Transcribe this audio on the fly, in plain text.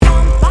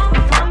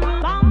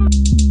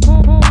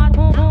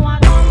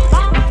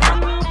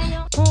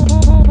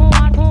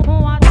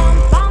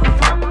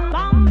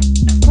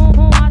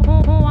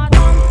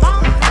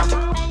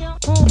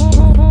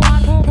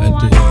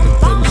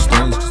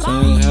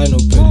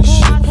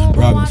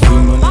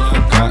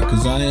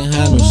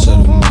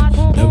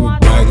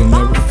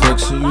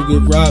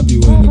rob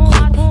you in the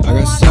crib. I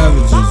got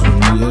savages with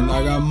me and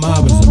I got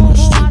mobbers in my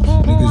strip.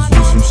 Niggas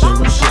with some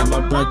shit, shit,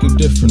 my bracket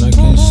different, I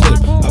can't slip.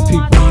 I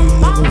peep when you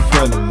moving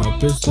funny, my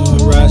pistol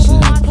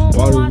harassing him.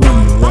 Water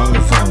running,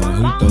 walls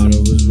on, he thought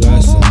it was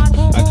wrestling.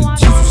 I could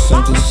teach you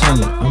something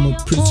silent, I'm a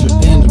preacher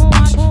and a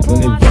beast. When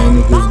they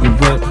bang, niggas get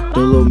wet,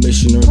 their little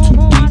mission or too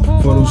deep.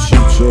 Photo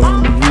shoots or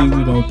on the weed,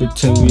 we don't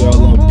pretend we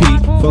all on P.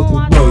 Fuck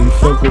with bro, you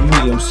fuck with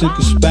me, I'm sick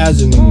of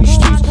spazzing in these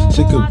streets.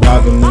 Sick of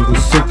robbing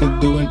niggas, sick of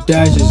doing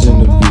dashes in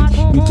the beat.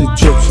 We take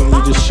trips when we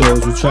just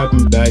shows, we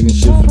trapping bagging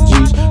shit for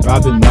G's.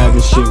 Robbing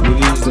nabbing shit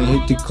with ease, then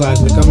hit the class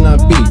like I'm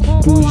not B.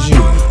 Who is you?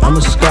 I'm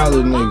a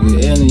scholar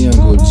nigga and a young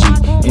OG.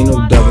 Ain't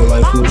no double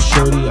life, no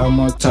shorty, I'm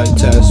on tight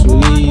task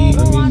with E.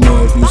 Let me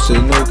know if you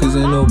say no, cause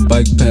ain't no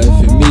bike path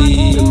for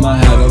me. In my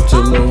hat up to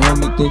lil'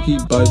 homie, think he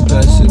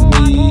bypassing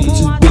me.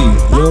 Just B,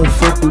 you don't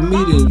fuck with me,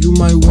 then you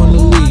might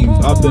wanna leave.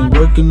 I've been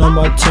working on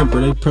my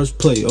temper, they press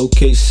play,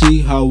 okay,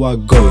 see how I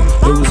go.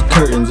 It was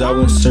curtains, I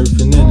went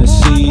surfing in the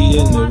sea,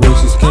 and the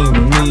races came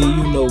with me.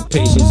 You know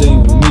patience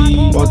ain't with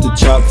me. Bought the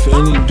chop for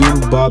any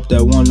doodle bop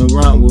that wanna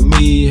rhyme with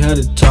me. Had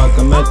a talk,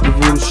 I'm at the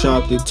voodoo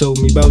shop, they told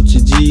me about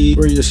your G.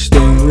 Where you stay,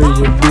 where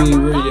you be,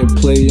 where you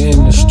play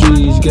in the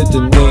streets. Get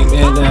the name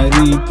and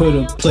ID, put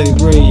a plate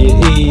where you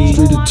eat.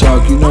 Street to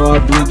talk, you know I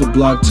bleed the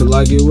block till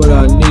I get what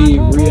I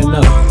need. Re-ing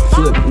up,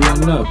 flip,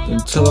 re-ing up,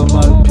 until I'm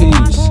out of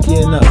peas.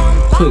 Skiing up,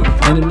 quick,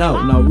 in and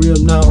out, now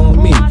re-up now on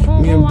me.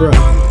 Me and bruh,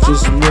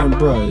 just me and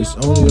bruh, it's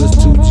only us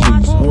two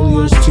G's,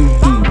 only us two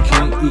D.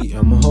 Can't eat,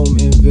 I'm home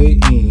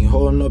invading,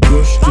 holding up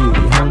your street.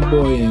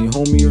 Homeboy ain't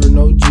homie or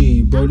no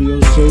G, Brody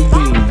oh so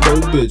B.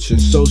 Dope bitch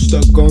and so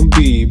stuck on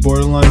B,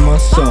 borderline my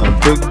son.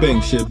 Big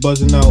bang shit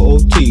buzzing out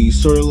OT,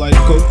 sorta like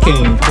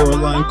cocaine,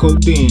 borderline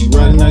codeine.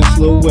 Ride a nice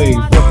little wave,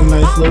 fuck a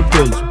nice little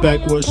bitch,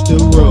 backwards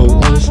still roll,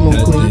 only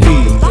smoke clean B.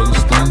 Petty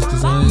stands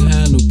cause I ain't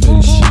had no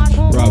petty shit.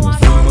 Robbing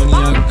for the money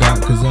I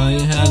got cause I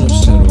ain't had no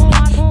settlement.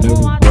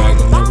 Never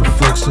bragging, never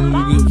flexing,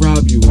 you get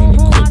robbed you in the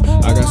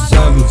crib. I got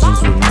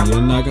savages with me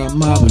and I got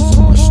mobbers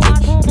in my strip.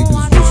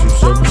 Niggas with some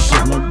service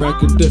shit, my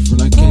bracket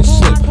different, I can't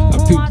slip. I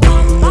peep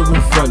when you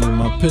moving funny,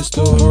 my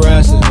pistol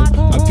harassing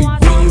him. I peep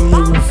when you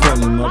moving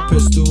funny, my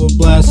pistol will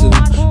blasting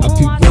him. I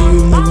peep when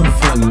you moving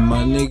funny,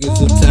 my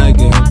niggas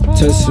attacking him.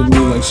 Testing me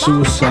like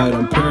suicide,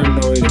 I'm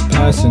paranoid and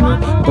passing it.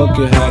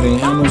 Bucket hat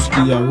ain't had no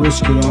ski, I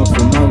risk it all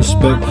for my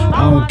respect.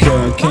 I don't care,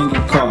 I can't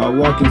get caught, I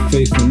walk in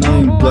faith and I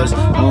ain't blessed.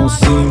 I don't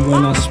see him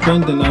when I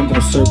spend, then I'm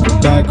gon' circle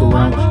back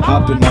around.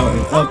 Hopping out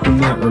and up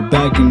in it, or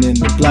backing in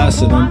the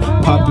blast of them.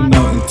 Popping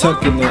out and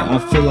tucking it, I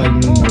feel like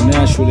Nemo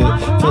Nash with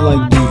it. Feel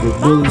like D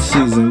with bullet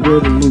season, where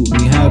the loot,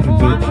 we half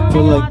of it.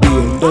 Feel like D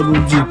on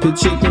double G,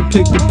 pitch it and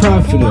pick the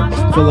profit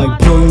up. Feel like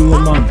pulling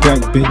with my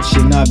back bitch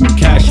and I've been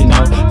cashing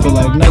out. Feel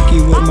like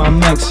Nike with my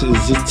maxes,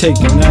 just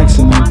taking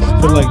accident.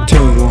 Feel like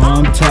Turbo,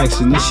 how I'm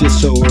taxing, this shit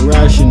so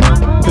irrational.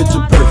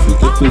 Picture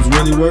perfect, if it's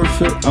really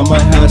worth it, I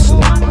might hassle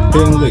it.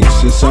 Been licked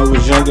since I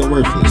was young and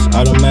worthless,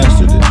 I done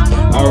mastered it.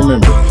 I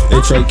remember, they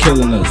tried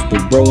killing us,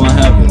 but bro, I'm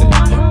having it.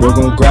 We're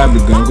gon' grab the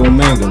gun, gon'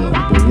 mangle them,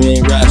 but we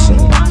ain't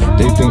wrestling.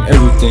 They think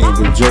everything's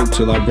a joke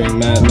till I bring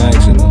Mad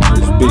Max in them.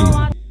 It's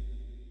B.